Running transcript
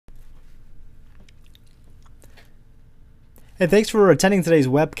Hey, thanks for attending today's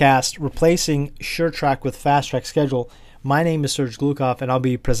webcast, Replacing SureTrak with FastTrack Schedule. My name is Serge Glukov, and I'll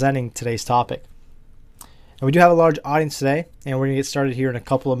be presenting today's topic. And we do have a large audience today, and we're going to get started here in a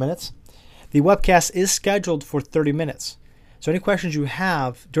couple of minutes. The webcast is scheduled for 30 minutes. So any questions you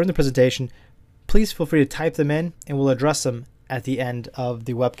have during the presentation, please feel free to type them in, and we'll address them at the end of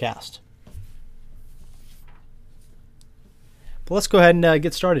the webcast. But let's go ahead and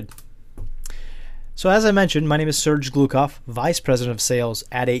get started. So as I mentioned, my name is Serge Glukov, Vice President of Sales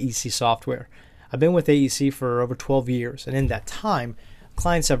at AEC Software. I've been with AEC for over 12 years, and in that time,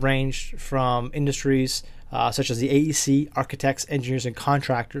 clients have ranged from industries such as the AEC, architects, engineers, and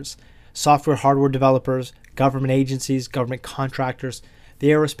contractors, software hardware developers, government agencies, government contractors, the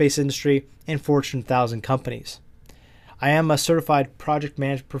aerospace industry, and Fortune 1000 companies. I am a certified project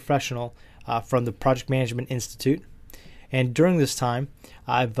management professional from the Project Management Institute, and during this time,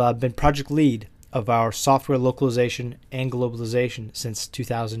 I've been project lead of our software localization and globalization since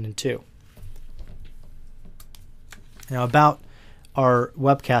 2002. Now about our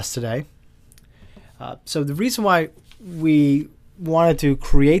webcast today. So the reason why we wanted to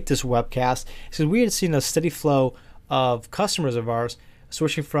create this webcast is because we had seen a steady flow of customers of ours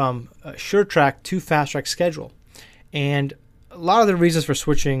switching from SureTrak to FastTrack Schedule. And a lot of the reasons for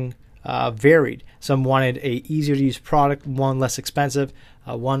switching varied. Some wanted a easier to use product, one less expensive,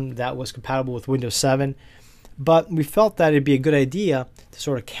 one that was compatible with Windows 7. But we felt that it'd be a good idea to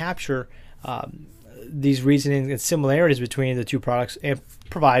sort of capture these reasonings and similarities between the two products and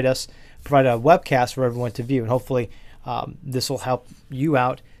provide a webcast for everyone to view. And hopefully this will help you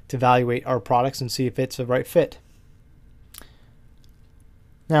out to evaluate our products and see if it's the right fit.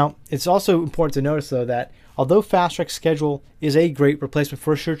 Now, it's also important to notice, though, that although FastTrack Schedule is a great replacement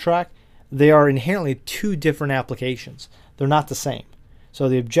for SureTrak, they are inherently two different applications. They're not the same. So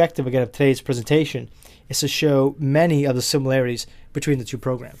the objective, again, of today's presentation is to show many of the similarities between the two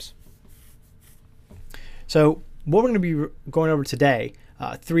programs. So what we're going to be going over today,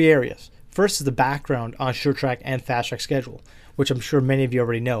 three areas. First is the background on SureTrak and FastTrack Schedule, which I'm sure many of you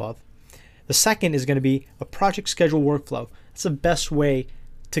already know of. The second is going to be a project schedule workflow. That's the best way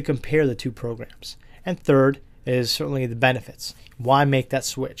to compare the two programs. And third is certainly the benefits. Why make that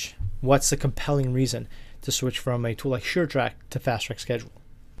switch? What's the compelling reason to switch from a tool like SureTrak to FastTrack Schedule?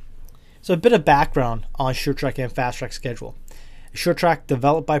 So a bit of background on SureTrak and FastTrack Schedule. SureTrak,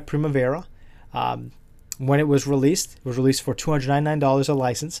 developed by Primavera. When it was released for $299 a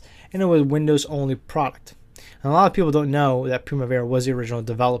license, and it was a Windows-only product. And a lot of people don't know that Primavera was the original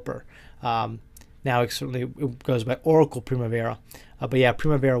developer. Now it goes by Oracle Primavera. But yeah,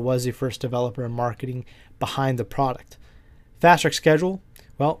 Primavera was the first developer and marketing behind the product. FastTrack Schedule,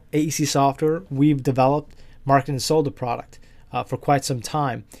 well, AEC Software, we've developed, marketed, and sold the product for quite some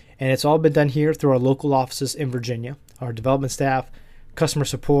time. And it's all been done here through our local offices in Virginia. Our development staff, customer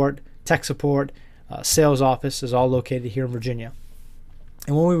support, tech support, sales office is all located here in Virginia.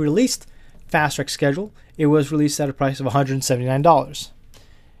 And when we released FastTrack Schedule, it was released at a price of $179.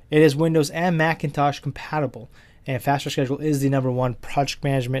 It is Windows and Macintosh compatible, and FastTrack Schedule is the #1 project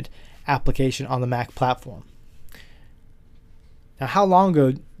management application on the Mac platform. Now, how long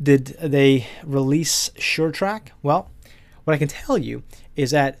ago did they release SureTrak? Well, what I can tell you is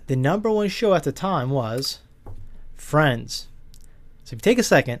that the #1 show at the time was Friends. So if you take a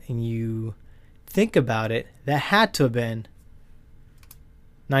second and you think about it, that had to have been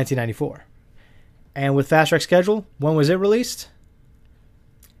 1994. And with FastTrack Schedule, when was it released?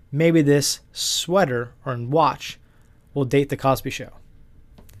 Maybe this sweater or watch will date the Cosby Show.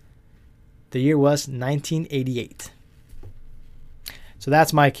 The year was 1988. So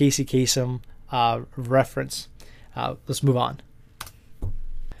that's my Casey Kasem reference. Let's move on.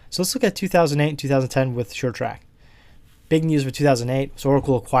 So let's look at 2008 and 2010 with SureTrak. Big news for 2008 was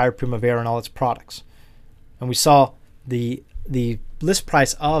Oracle acquired Primavera and all its products. And we saw the list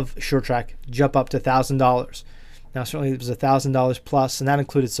price of SureTrak jump up to $1,000. Now, certainly it was $1,000 plus, and that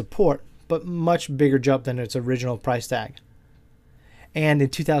included support, but much bigger jump than its original price tag. And in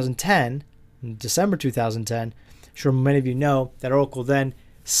 2010, in December 2010, I'm sure many of you know that Oracle then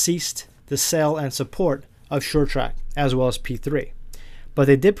ceased the sale and support of SureTrak as well as P3. But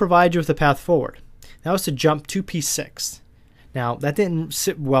they did provide you with a path forward. That was to jump to P6. Now, that didn't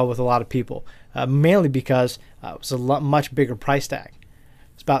sit well with a lot of people, mainly because it was a much bigger price tag.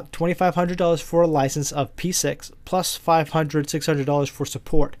 It's about $2,500 for a license of P6 plus $500, $600 for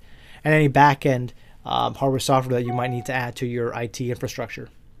support and any back-end hardware software that you might need to add to your IT infrastructure.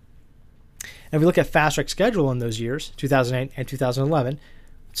 And if we look at FastTrack Schedule in those years, 2008 and 2011,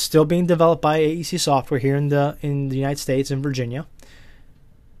 it's still being developed by AEC Software here in the United States in Virginia.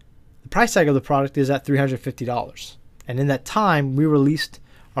 The price tag of the product is at $350. And in that time, we released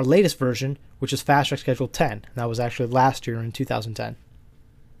our latest version, which is FastTrack Schedule 10. And that was actually last year in 2010.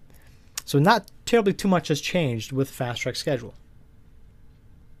 So not terribly too much has changed with FastTrack Schedule.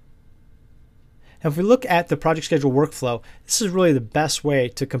 Now, if we look at the project schedule workflow, this is really the best way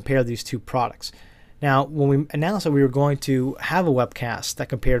to compare these two products. Now, when we announced that we were going to have a webcast that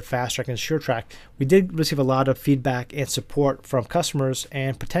compared FastTrack and SureTrak, we did receive a lot of feedback and support from customers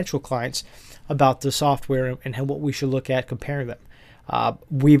and potential clients about the software and what we should look at comparing them.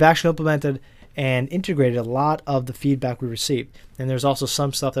 We've actually implemented and integrated a lot of the feedback we received, and there's also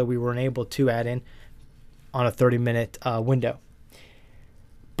some stuff that we weren't able to add in on a 30-minute window.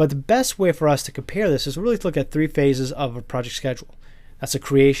 But the best way for us to compare this is really to look at three phases of a project schedule. That's the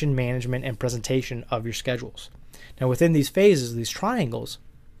creation, management, and presentation of your schedules. Now within these phases, these triangles,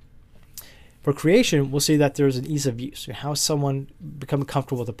 for creation, we'll see that there's an ease of use. How is someone becoming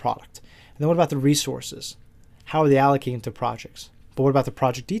comfortable with the product? And then what about the resources? How are they allocating to projects? But what about the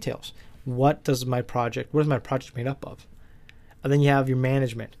project details? What is my project made up of? And then you have your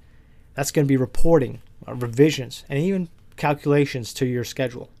management. That's going to be reporting, revisions, and even calculations to your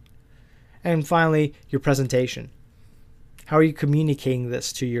schedule. And finally, your presentation. How are you communicating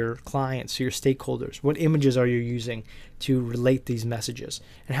this to your clients, to your stakeholders? What images are you using to relate these messages?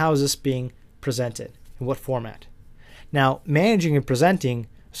 And how is this being presented? In what format? Now, managing and presenting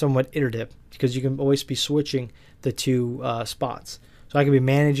somewhat iterative because you can always be switching the two spots. So I could be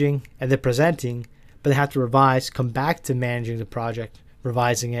managing and then presenting, but I have to revise, come back to managing the project,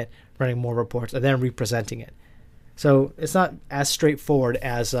 revising it, running more reports, and then representing it. So it's not as straightforward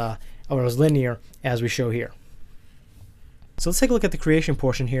as or as linear as we show here. So let's take a look at the creation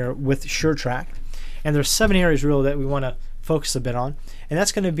portion here with SureTrak. And there's 7 areas really that we want to focus a bit on. And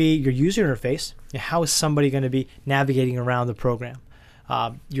that's going to be your user interface. How is somebody going to be navigating around the program?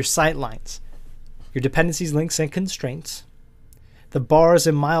 Your sight lines, your dependencies, links, and constraints, the bars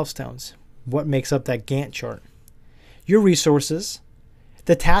and milestones, what makes up that Gantt chart, your resources,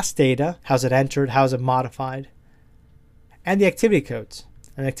 the task data, how's it entered, how's it modified, and the activity codes.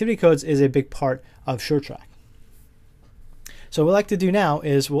 And activity codes is a big part of SureTrak. So what we'd like to do now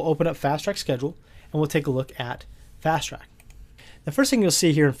is we'll open up FastTrack Schedule and we'll take a look at FastTrack. The first thing you'll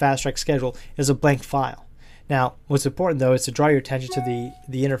see here in FastTrack Schedule is a blank file. Now, what's important though is to draw your attention to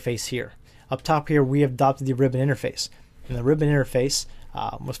the interface here. Up top here, we have adopted the ribbon interface. And the ribbon interface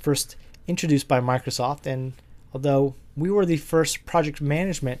was first introduced by Microsoft, and although we were the first project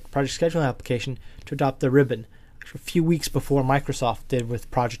scheduling application to adopt the ribbon, a few weeks before Microsoft did with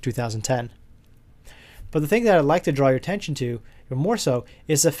Project 2010. But the thing that I'd like to draw your attention to, even more so,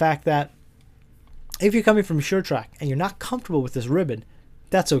 is the fact that if you're coming from SureTrak and you're not comfortable with this ribbon,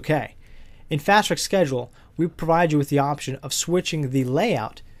 that's okay. In FastTrack Schedule, we provide you with the option of switching the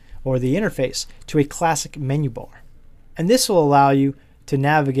layout or the interface to a classic menu bar. And this will allow you to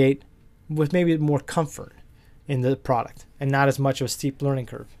navigate with maybe more comfort in the product and not as much of a steep learning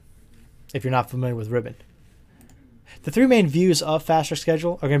curve if you're not familiar with ribbon. The 3 main views of FastTrack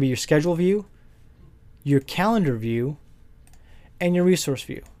Schedule are going to be your schedule view, your calendar view, and your resource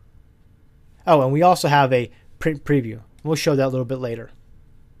view. Oh, and we also have a print preview. We'll show that a little bit later.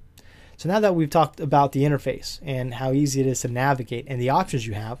 So now that we've talked about the interface and how easy it is to navigate and the options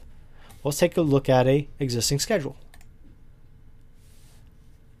you have, let's take a look at an existing schedule.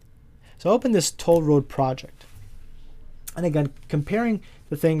 So open this toll road project. And again, comparing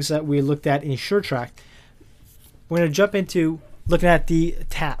the things that we looked at in SureTrak, we're going to jump into looking at the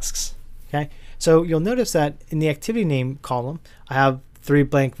tasks. Okay, so you'll notice that in the activity name column, I have 3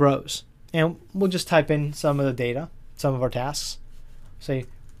 blank rows. And we'll just type in some of the data, some of our tasks. Say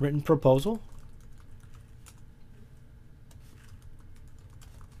written proposal,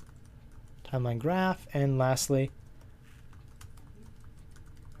 timeline graph, and lastly,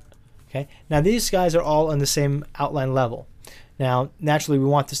 okay. Now these guys are all on the same outline level. Now naturally we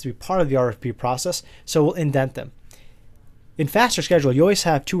want this to be part of the RFP process, so we'll indent them. In FastTrack Schedule, you always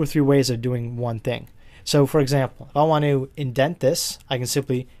have 2 or 3 ways of doing one thing. So for example, if I want to indent this, I can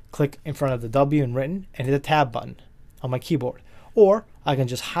simply click in front of the W in written and hit the tab button on my keyboard. Or I can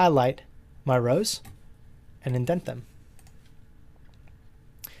just highlight my rows and indent them.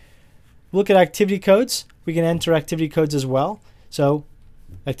 Look at activity codes. We can enter activity codes as well. So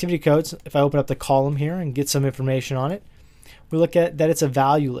activity codes, if I open up the column here and get some information on it, we look at that it's a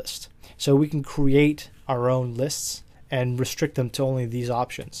value list. So we can create our own lists and restrict them to only these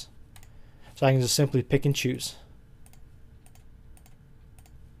options. So I can just simply pick and choose.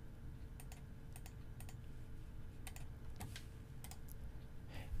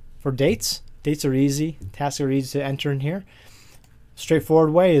 For dates are easy, tasks are easy to enter in here.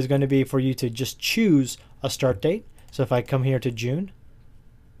 Straightforward way is going to be for you to just choose a start date. So if I come here to June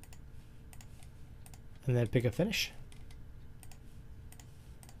and then pick a finish.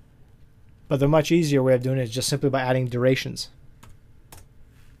 But the much easier way of doing it is just simply by adding durations.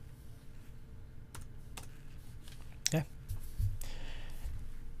 Okay.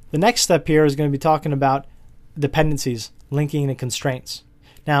 The next step here is going to be talking about dependencies, linking, and constraints.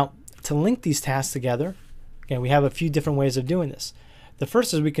 Now, to link these tasks together, again, we have a few different ways of doing this. The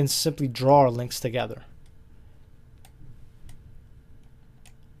first is we can simply draw our links together.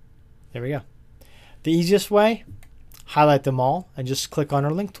 There we go. The easiest way, highlight them all and just click on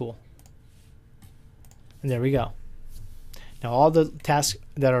our link tool. And there we go. Now all the tasks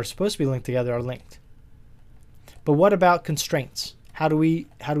that are supposed to be linked together are linked. But what about constraints? How do we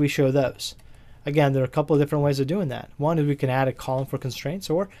show those? Again, there are a couple of different ways of doing that. One is we can add a column for constraints,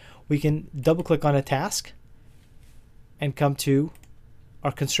 or we can double click on a task and come to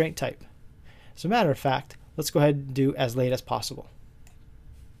our constraint type. As a matter of fact, let's go ahead and do as late as possible.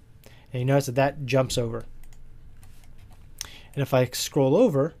 And you notice that jumps over. And if I scroll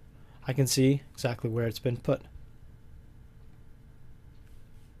over, I can see exactly where it's been put.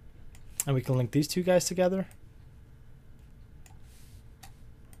 And we can link these two guys together.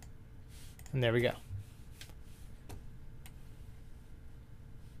 And there we go.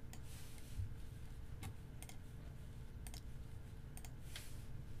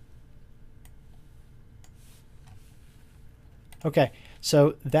 Okay,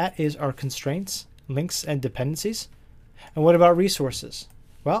 so that is our constraints, links, and dependencies. And what about resources?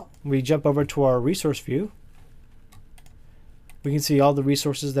 Well, we jump over to our resource view. We can see all the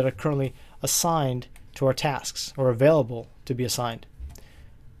resources that are currently assigned to our tasks or available to be assigned.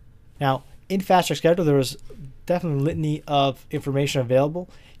 Now, in FastTrack Schedule, there is definitely a litany of information available.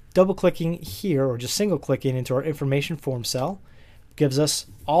 Double-clicking here, or just single-clicking into our information form cell, gives us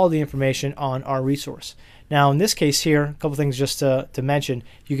all the information on our resource. Now, in this case here, a couple things just to mention.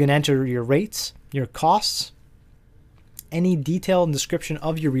 You can enter your rates, your costs, any detailed description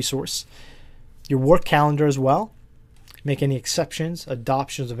of your resource, your work calendar as well. Make any exceptions,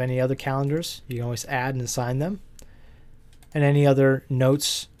 adoptions of any other calendars. You can always add and assign them. And any other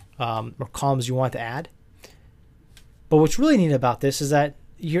notes or columns you want to add. But what's really neat about this is that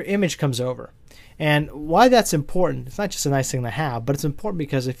your image comes over. And why that's important, it's not just a nice thing to have, but it's important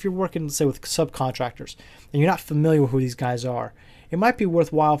because if you're working, let's say, with subcontractors and you're not familiar with who these guys are, it might be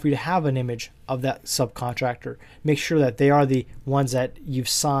worthwhile for you to have an image of that subcontractor. Make sure that they are the ones that you've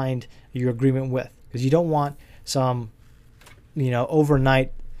signed your agreement with, because you don't want some,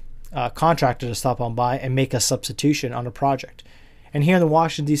 overnight contractor to stop on by and make a substitution on a project. And here in the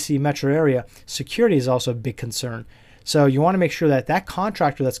Washington, D.C. metro area, security is also a big concern. So you want to make sure that that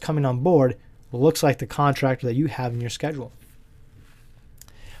contractor that's coming on board looks like the contractor that you have in your schedule.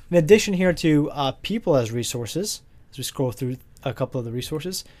 In addition here to people as resources, as we scroll through a couple of the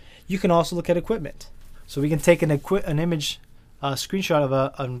resources, you can also look at equipment. So we can take an image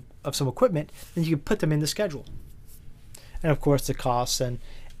screenshot of some equipment, and you can put them in the schedule. And of course the costs and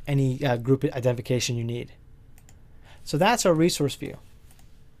any group identification you need. So that's our resource view.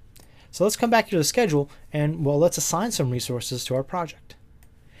 So let's come back to the schedule and, well, let's assign some resources to our project.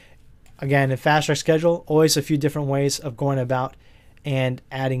 Again, in FastTrack Schedule, always a few different ways of going about and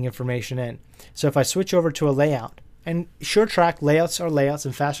adding information in. So if I switch over to a layout, and SureTrak layouts are layouts,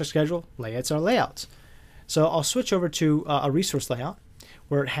 and FastTrack Schedule layouts are layouts. So I'll switch over to a resource layout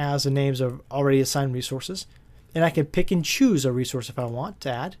where it has the names of already assigned resources, and I can pick and choose a resource if I want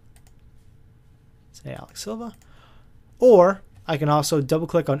to add. Say Alex Silva. Or I can also double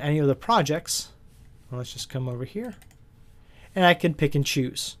click on any of the projects. Well, let's just come over here, and I can pick and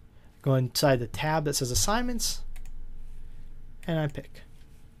choose. Go inside the tab that says assignments, and I pick.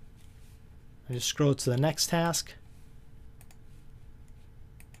 I just scroll to the next task.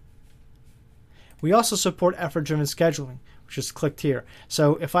 We also support effort-driven scheduling, which is clicked here.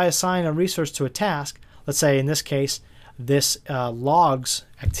 So if I assign a resource to a task, let's say in this case, this logs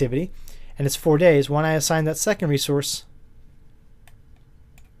activity, and it's 4 days, when I assign that second resource,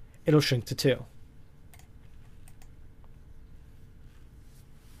 it'll shrink to 2.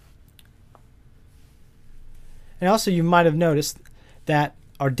 And also you might have noticed that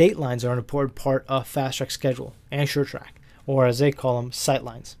our date lines are an important part of FastTrack Schedule and SureTrak, or as they call them, sight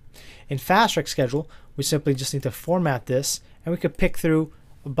lines. In FastTrack Schedule, we simply just need to format this, and we could pick through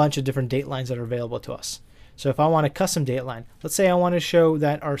a bunch of different date lines that are available to us. So if I want a custom date line, let's say I want to show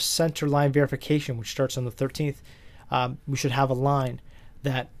that our center line verification, which starts on the 13th, we should have a line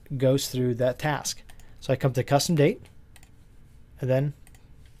that goes through that task. So I come to custom date, and then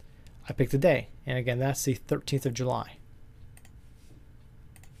I pick the day. And again, that's the 13th of July.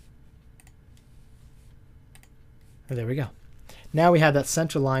 And there we go. Now we have that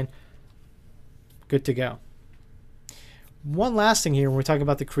center line good to go. One last thing here when we talk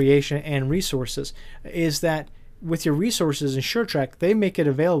about the creation and resources is that with your resources in SureTrak, they make it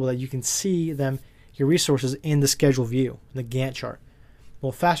available that you can see them, your resources, in the schedule view, the Gantt chart.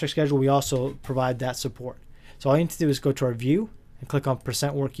 Well, FastTrack Schedule, we also provide that support. So all you need to do is go to our view and click on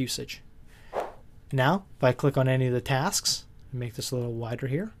percent work usage. Now, if I click on any of the tasks, and make this a little wider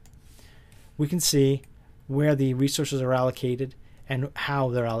here, we can see where the resources are allocated and how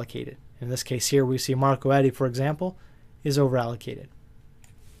they're allocated. In this case here, we see Marco Eddy, for example, is over allocated.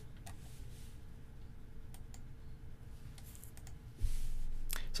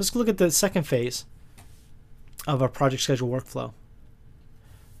 So let's look at the second phase of our project schedule workflow,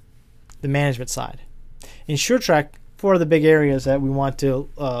 the management side. In SureTrak, four of the big areas that we want to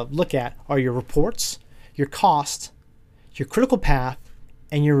look at are your reports, your cost, your critical path,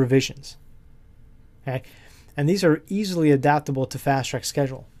 and your revisions. Okay? And these are easily adaptable to FastTrack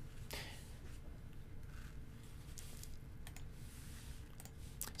Schedule.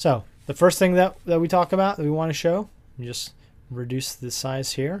 So the first thing that we talk about, that we want to show, just reduce the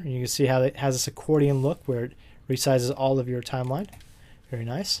size here, and you can see how it has this accordion look where it resizes all of your timeline. Very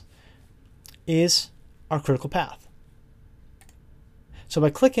nice. Is our critical path. So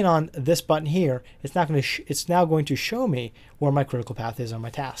by clicking on this button here, it's now going to show me where my critical path is on my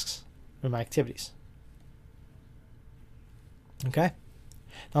tasks or my activities. Okay.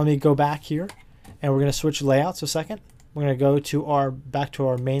 Now let me go back here, and we're going to switch layouts a second. We're going to go to back to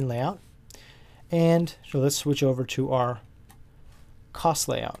our main layout, and so let's switch over to our cost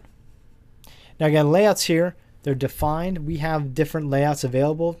layout. Now again, layouts here, they're defined. We have different layouts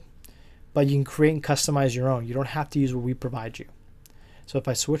available, but you can create and customize your own. You don't have to use what we provide you. So if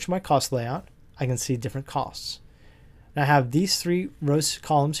I switch my cost layout, I can see different costs. And I have these three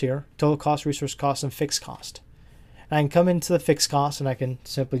columns here: total cost, resource cost, and fixed cost. And I can come into the fixed cost, and I can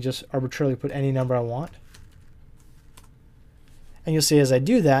simply just arbitrarily put any number I want. And you'll see as I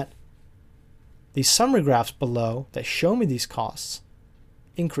do that, these summary graphs below that show me these costs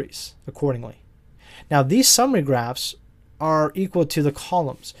increase accordingly. Now these summary graphs are equal to the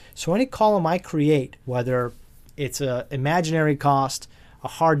columns. So any column I create, whether it's an imaginary cost, a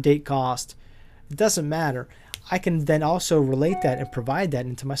hard date cost, it doesn't matter. I can then also relate that and provide that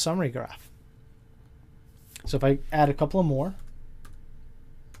into my summary graph. So if I add a couple of more,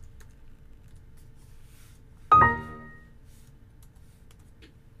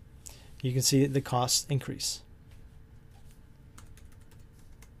 you can see the costs increase.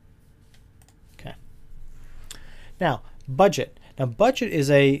 Okay. Now budget. Now budget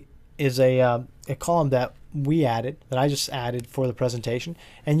is a column that we added, that I just added for the presentation,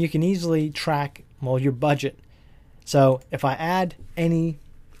 and you can easily track, well, your budget. So if I add any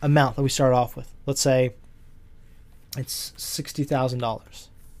amount that we start off with, let's say it's $60,000.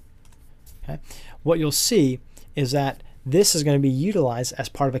 Okay. What you'll see is that this is going to be utilized as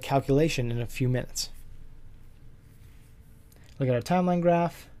part of a calculation in a few minutes. Look at our timeline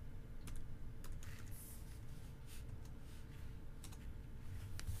graph.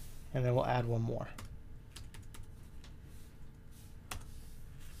 And then we'll add one more.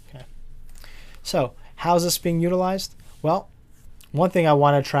 Okay. So how is this being utilized? Well, one thing I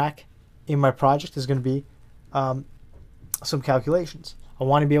want to track in my project is going to be some calculations. I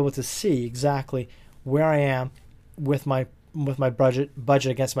want to be able to see exactly where I am with my budget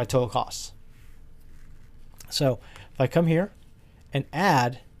against my total costs. So if I come here and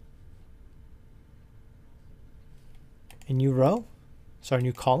add a new row, so a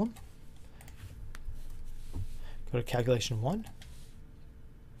new column, go to calculation 1.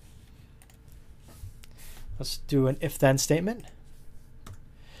 Let's do an if-then statement.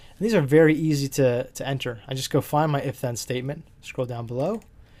 And these are very easy to enter. I just go find my if-then statement, scroll down below,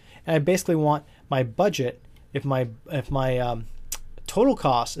 and I basically want my budget. If my total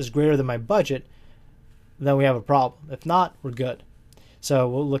cost is greater than my budget, then we have a problem. If not, we're good. So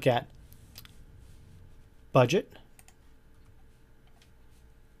we'll look at budget.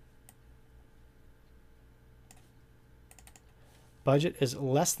 Budget is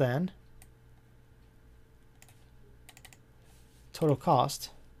less than total cost.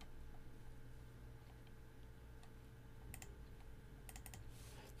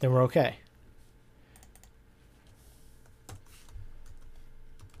 Then we're okay.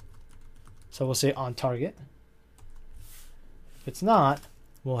 So we'll say on target. If it's not,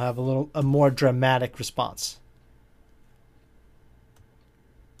 we'll have a more dramatic response.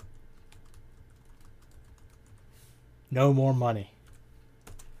 No more money.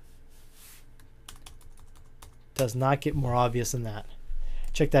 Does not get more obvious than that.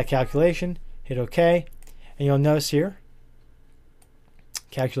 Check that calculation, hit OK, And you'll notice here,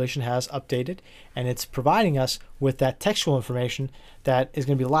 calculation has updated, and it's providing us with that textual information that is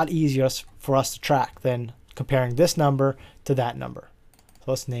going to be a lot easier for us to track than comparing this number to that number.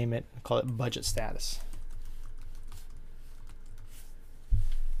 So let's name it, call it budget status.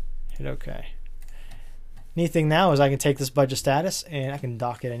 Hit OK. Neat thing now is I can take this budget status and I can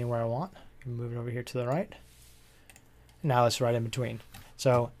dock it anywhere I want. I can move it over here to the right. Now it's right in between.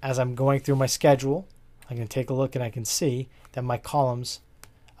 So as I'm going through my schedule, I can take a look and I can see that my columns,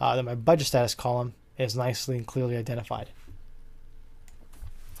 that my budget status column is nicely and clearly identified.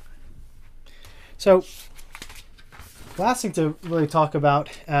 So last thing to really talk about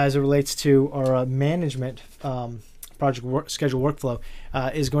as it relates to our management project schedule workflow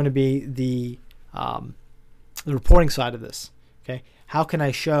is going to be the reporting side of this. Okay, how can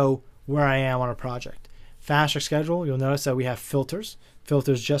I show where I am on a project? FastTrack Schedule, you'll notice that we have filters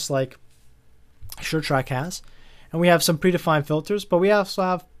just like SureTrak has, and we have some predefined filters, but we also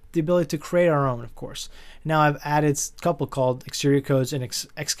have the ability to create our own, of course. Now I've added a couple called exterior codes and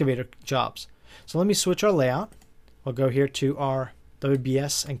excavator jobs. So let me switch our layout. We'll go here to our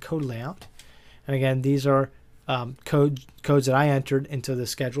WBS and code layout, and again, these are codes that I entered into the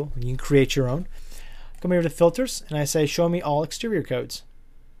schedule. You can create your own. Come here to filters, and I say show me all exterior codes,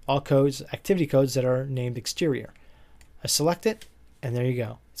 all codes, activity codes that are named exterior. I select it, and there you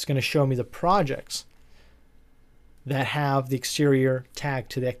go. It's going to show me the projects that have the exterior tag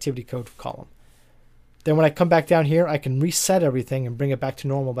to the activity code column. Then when I come back down here, I can reset everything and bring it back to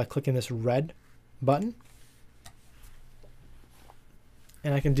normal by clicking this red button.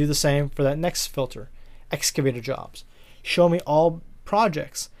 And I can do the same for that next filter, excavator jobs. Show me all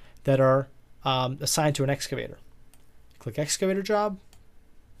projects that are assigned to an excavator. Click excavator job,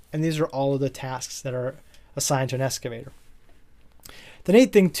 and these are all of the tasks that are assigned to an excavator. The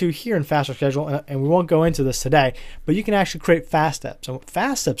neat thing too here in FastTrack Schedule, and we won't go into this today, but you can actually create fast steps. And what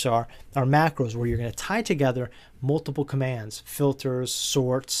fast steps are macros where you're going to tie together multiple commands, filters,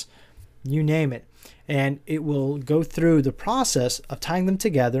 sorts, you name it. And it will go through the process of tying them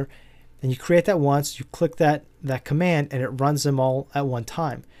together, and you create that once, you click that command, and it runs them all at one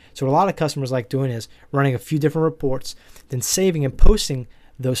time. So what a lot of customers like doing is running a few different reports, then saving and posting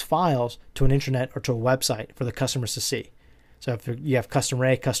those files to an intranet or to a website for the customers to see. So if you have customer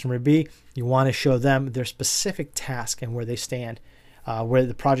A, customer B, you want to show them their specific task and where they stand, where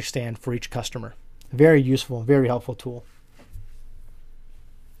the projects stand for each customer. Very useful, very helpful tool.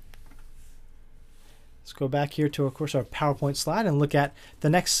 Let's go back here to, of course, our PowerPoint slide and look at the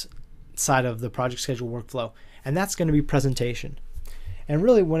next side of the project schedule workflow, and that's going to be presentation. And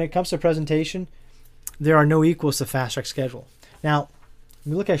really, when it comes to presentation, there are no equals to FastTrack Schedule. Now,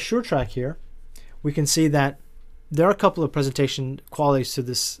 when we look at SureTrak here, we can see that there are a couple of presentation qualities to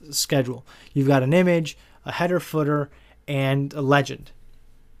this schedule. You've got an image, a header, footer, and a legend.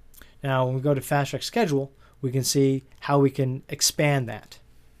 Now, when we go to FastTrack Schedule, we can see how we can expand that.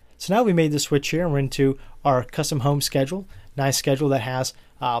 So now we made the switch here, and we're into our custom home schedule. Nice schedule that has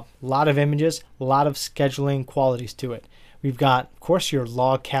a lot of images, a lot of scheduling qualities to it. We've got, of course, your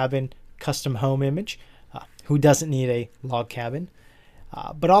log cabin custom home image. Who doesn't need a log cabin?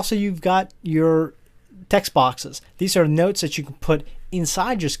 But also you've got your text boxes. These are notes that you can put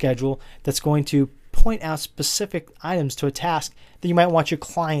inside your schedule that's going to point out specific items to a task that you might want your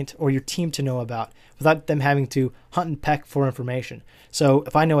client or your team to know about without them having to hunt and peck for information. So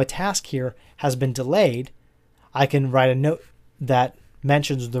if I know a task here has been delayed, I can write a note that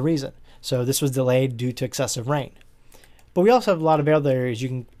mentions the reason. So this was delayed due to excessive rain. But we also have a lot of other areas you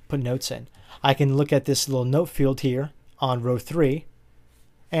can put notes in. I can look at this little note field here on row 3,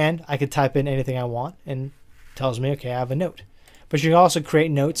 and I could type in anything I want and it tells me, okay, I have a note. But you can also create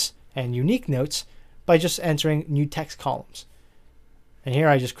notes and unique notes by just entering new text columns. And here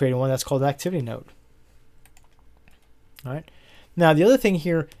I just created one that's called an activity note. All right. Now the other thing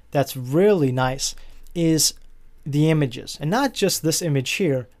here that's really nice is the images, and not just this image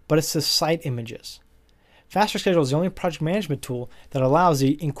here, but it's the site images. FastTrack Schedule is the only project management tool that allows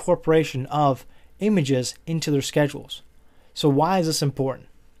the incorporation of images into their schedules. So why is this important?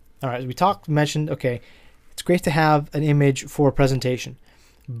 All right, as we mentioned, okay, it's great to have an image for a presentation,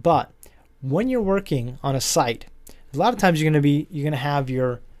 but when you're working on a site, a lot of times you're going to have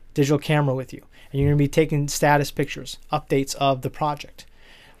your digital camera with you, and you're going to be taking status pictures, updates of the project.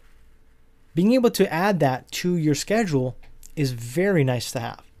 Being able to add that to your schedule is very nice to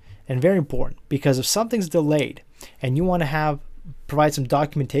have and very important, because if something's delayed and you want to provide some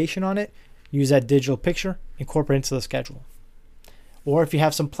documentation on it, use that digital picture, incorporate it into the schedule. Or if you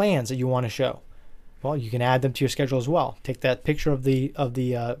have some plans that you want to show, well, you can add them to your schedule as well. Take that picture of the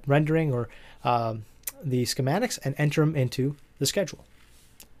rendering or the schematics and enter them into the schedule.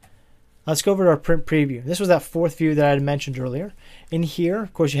 Let's go over to our print preview. This was that fourth view that I had mentioned earlier. In here,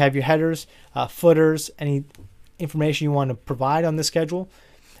 of course, you have your headers, footers, any information you want to provide on the schedule,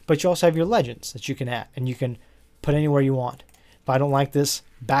 but you also have your legends that you can add, and you can put anywhere you want. If I don't like this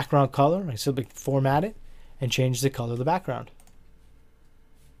background color, I simply format it and change the color of the background.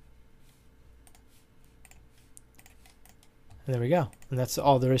 And there we go. And that's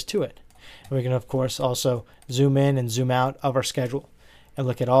all there is to it. And we can, of course, also zoom in and zoom out of our schedule and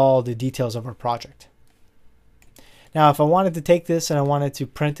look at all the details of our project. Now, if I wanted to take this and I wanted to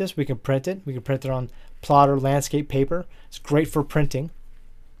print this, we can print it. We can print it on plotter landscape paper. It's great for printing.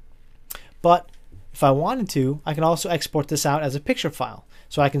 But if I wanted to, I can also export this out as a picture file,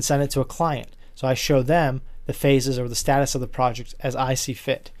 so I can send it to a client. So I show them the phases or the status of the project as I see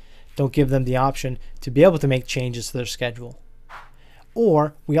fit. Don't give them the option to be able to make changes to their schedule.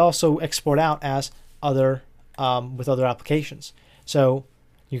 Or we also export out as other with other applications. So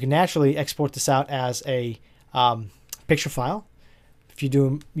you can naturally export this out as a picture file. If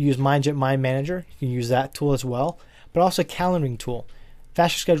you use MindJet Mind Manager, you can use that tool as well, but also a calendaring tool.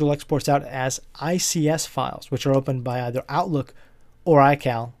 FastTrack Schedule exports out as ICS files, which are opened by either Outlook or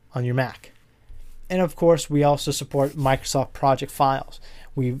iCal on your Mac. And of course, we also support Microsoft project files.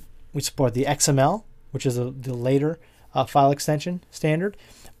 We support the XML, which is the later file extension standard,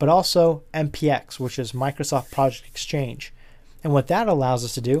 but also MPX, which is Microsoft Project Exchange. And what that allows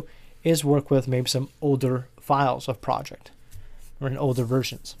us to do is work with maybe some older files of project or in older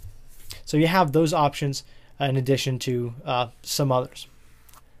versions. So you have those options in addition to some others.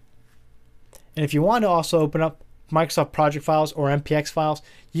 And if you want to also open up Microsoft project files or MPX files,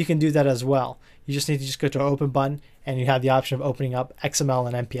 you can do that as well. You just need to go to our open button and you have the option of opening up XML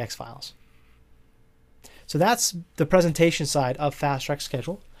and MPX files. So that's the presentation side of FastTrack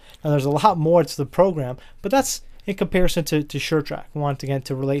Schedule. Now there's a lot more to the program, but that's in comparison to SureTrak. We want again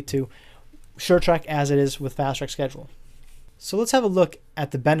to relate to SureTrak as it is with FastTrack Schedule. So let's have a look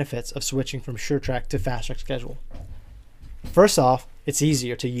at the benefits of switching from SureTrak to FastTrack Schedule. First off, it's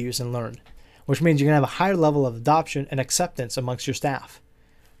easier to use and learn, which means you're going to have a higher level of adoption and acceptance amongst your staff.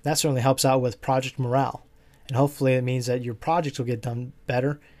 That certainly helps out with project morale, and hopefully it means that your projects will get done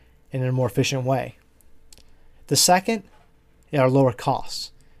better and in a more efficient way. The second are lower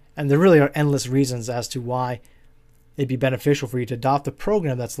costs, and there really are endless reasons as to why it'd be beneficial for you to adopt a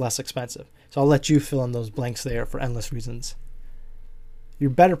program that's less expensive. So I'll let you fill in those blanks there for endless reasons. Your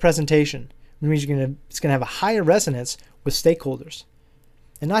better presentation means it's going to have a higher resonance with stakeholders.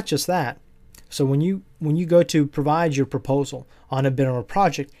 And not just that. So when you go to provide your proposal on a bid or a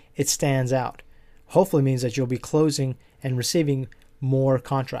project, it stands out. Hopefully means that you'll be closing and receiving more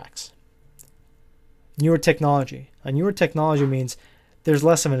contracts. Newer technology. A newer technology means there's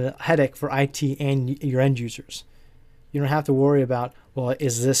less of a headache for IT and your end users. You don't have to worry about, well,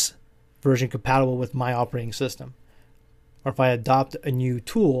 is this version compatible with my operating system? Or if I adopt a new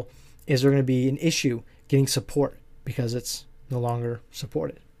tool, is there going to be an issue getting support because it's no longer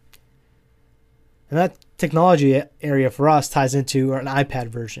supported? And that technology area for us ties into an iPad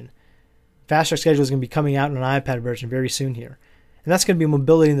version. FastTrack Schedule is going to be coming out in an iPad version very soon here. And that's going to be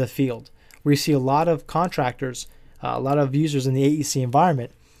mobility in the field, where you see a lot of contractors, a lot of users in the AEC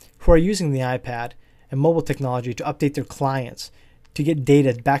environment who are using the iPad and mobile technology to update their clients, to get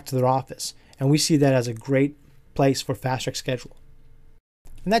data back to their office. And we see that as a great place for FastTrack Schedule.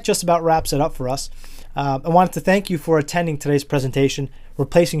 And that just about wraps it up for us. I wanted to thank you for attending today's presentation,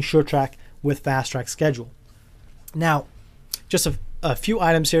 replacing SureTrak with FastTrack Schedule. Now, just a few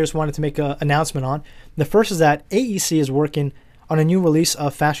items here I just wanted to make an announcement on. The first is that AEC is working on a new release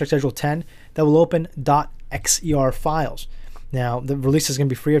of FastTrack Schedule 10 that will open .xer files. Now, the release is going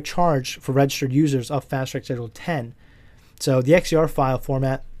to be free of charge for registered users of FastTrack Schedule 10. So the XER file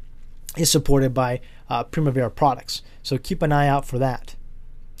format is supported by Primavera products. So keep an eye out for that.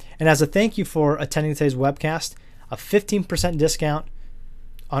 And as a thank you for attending today's webcast, a 15% discount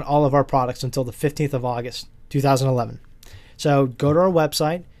on all of our products until the 15th of August, 2011. So go to our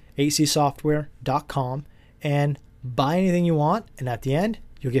website, acsoftware.com, and buy anything you want, and at the end,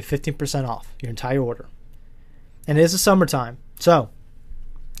 you'll get 15% off your entire order. And it is the summertime, so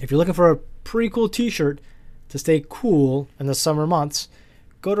if you're looking for a pretty cool t-shirt to stay cool in the summer months,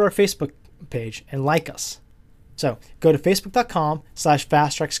 go to our Facebook page and like us. So go to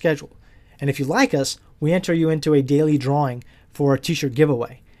facebook.com/FastTrack Schedule. And if you like us, we enter you into a daily drawing for a t-shirt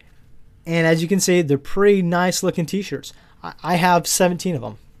giveaway. And as you can see, they're pretty nice looking t-shirts. I have 17 of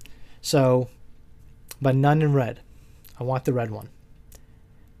them. So, but none in red. I want the red one.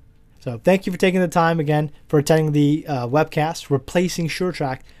 So thank you for taking the time again for attending the webcast, replacing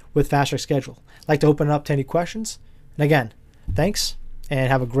SureTrak with FastTrack Schedule. I'd like to open it up to any questions. And again, thanks and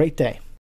have a great day.